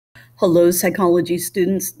Hello, psychology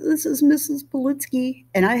students. This is Mrs. Politsky,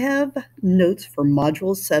 and I have notes for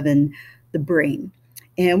Module 7, the brain.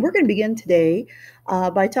 And we're going to begin today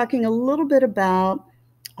by talking a little bit about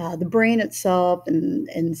the brain itself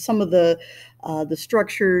and some of the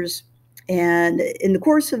structures. And in the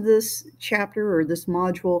course of this chapter or this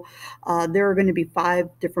module, there are going to be 5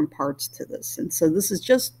 different parts to this. And so this is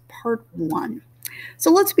just part 1. So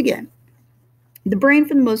let's begin. The brain,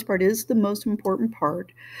 for the most part, is the most important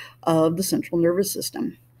part of the central nervous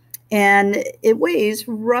system, and it weighs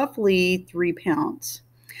roughly 3 pounds.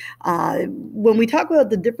 When we talk about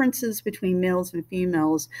the differences between males and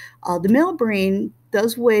females, the male brain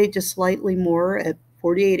does weigh just slightly more at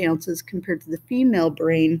 48 ounces compared to the female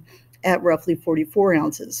brain at roughly 44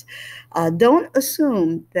 ounces. Don't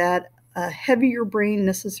assume that a heavier brain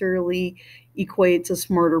necessarily equates a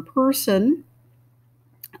smarter person.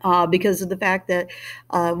 Because of the fact that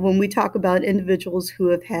when we talk about individuals who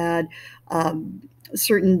have had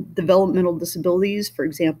certain developmental disabilities, for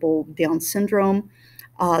example, Down syndrome,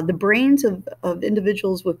 the brains of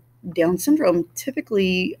individuals with Down syndrome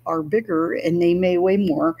typically are bigger and they may weigh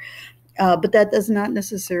more, but that does not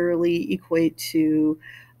necessarily equate to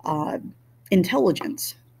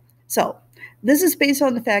intelligence. So this is based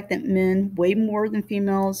on the fact that men weigh more than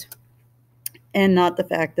females, and not the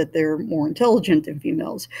fact that they're more intelligent than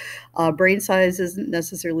females. Brain size isn't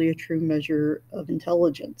necessarily a true measure of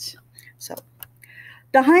intelligence. So,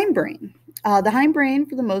 the hindbrain. The hindbrain,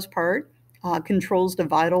 for the most part, controls the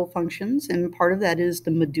vital functions, and part of that is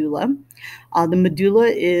the medulla. The medulla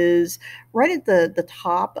is right at the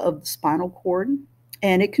top of the spinal cord,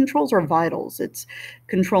 and it controls our vitals. It's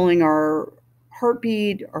controlling our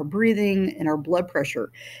heartbeat, our breathing, and our blood pressure.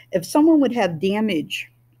 If someone would have damage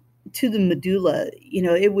to the medulla,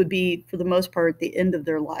 it would be, for the most part, the end of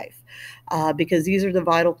their life, because these are the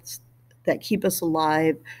vitals that keep us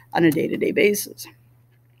alive on a day-to-day basis.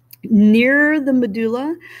 Near the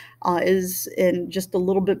medulla and just a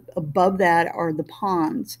little bit above that are the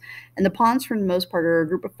pons. And the pons, for the most part, are a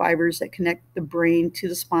group of fibers that connect the brain to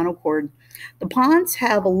the spinal cord. The pons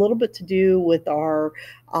have a little bit to do with our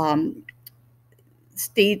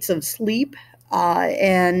states of sleep.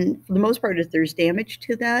 And for the most part, if there's damage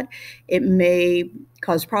to that, it may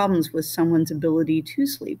cause problems with someone's ability to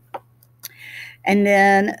sleep. And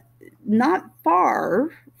then not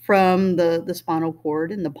far from the spinal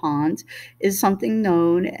cord and the pons is something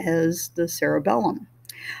known as the cerebellum.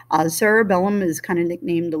 Cerebellum is kind of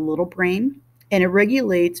nicknamed the little brain, and it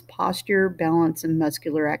regulates posture, balance, and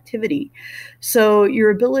muscular activity. So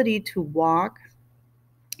your ability to walk,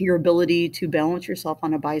 your ability to balance yourself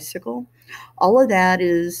on a bicycle, all of that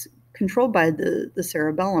is controlled by the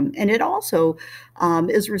cerebellum. And it also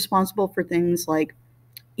is responsible for things like,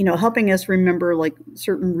 helping us remember like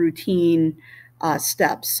certain routine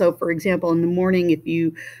steps. So for example, in the morning, if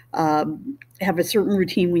you have a certain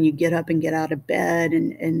routine when you get up and get out of bed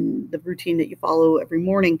and the routine that you follow every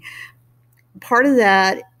morning, part of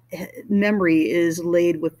that memory is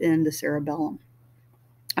laid within the cerebellum.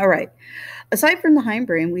 All right. Aside from the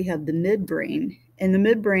hindbrain, we have the midbrain, and the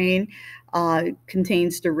midbrain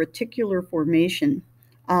contains the reticular formation.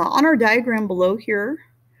 On our diagram below here,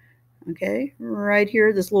 okay, right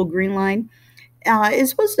here, this little green line is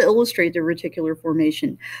supposed to illustrate the reticular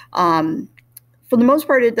formation. For the most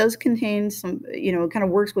part, it does contain some, it kind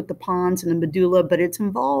of works with the pons and the medulla, but it's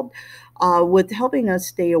involved with helping us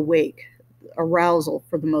stay awake, arousal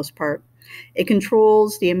for the most part. It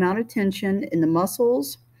controls the amount of tension in the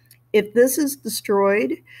muscles. If this is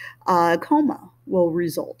destroyed, coma will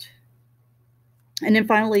result. And then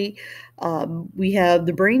finally, we have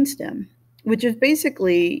the brainstem, which is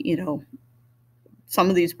basically, some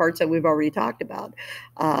of these parts that we've already talked about,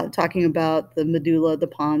 talking about the medulla, the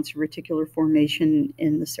pons, reticular formation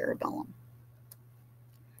in the cerebellum.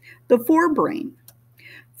 The forebrain.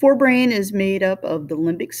 Forebrain is made up of the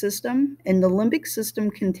limbic system, and the limbic system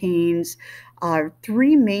contains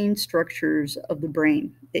 3 main structures of the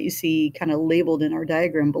brain that you see kind of labeled in our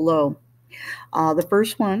diagram below. The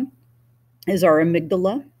first one is our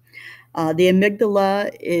amygdala. The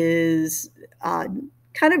amygdala is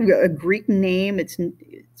kind of a Greek name. It's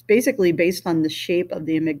basically based on the shape of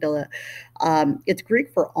the amygdala. It's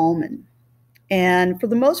Greek for almond. And for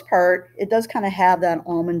the most part, it does kind of have that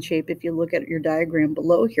almond shape if you look at your diagram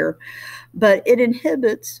below here. But it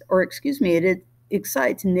it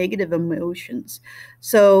excites negative emotions.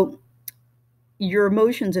 So your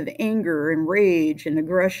emotions of anger and rage and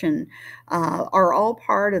aggression are all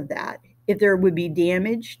part of that. If there would be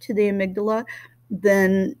damage to the amygdala,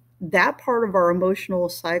 then that part of our emotional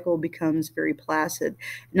cycle becomes very placid.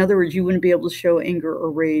 In other words, you wouldn't be able to show anger or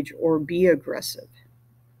rage or be aggressive.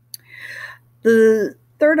 The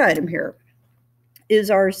third item here is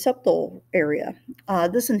our septal area.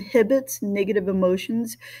 This inhibits negative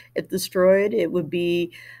emotions. If destroyed, it would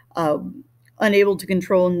be unable to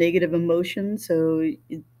control negative emotions. So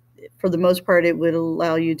for the most part, it would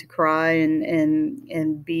allow you to cry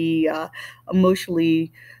and be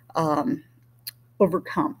emotionally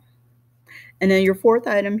overcome. And then your fourth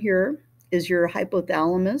item here is your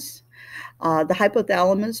hypothalamus. The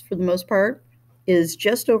hypothalamus, for the most part, is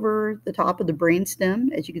just over the top of the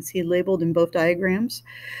brainstem, as you can see labeled in both diagrams.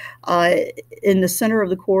 In the center of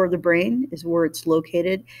the core of the brain is where it's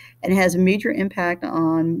located, and has a major impact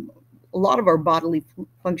on a lot of our bodily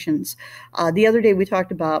functions. The other day we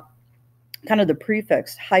talked about kind of the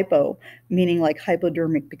prefix hypo, meaning like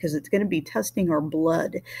hypodermic, because it's going to be testing our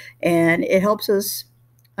blood, and it helps us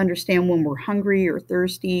understand when we're hungry or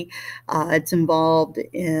thirsty. It's involved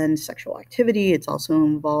in sexual activity. It's also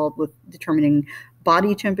involved with determining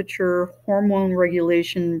body temperature, hormone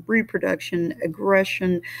regulation, reproduction,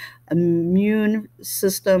 aggression, immune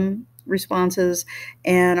system responses,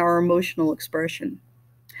 and our emotional expression.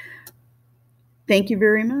 Thank you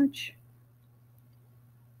very much.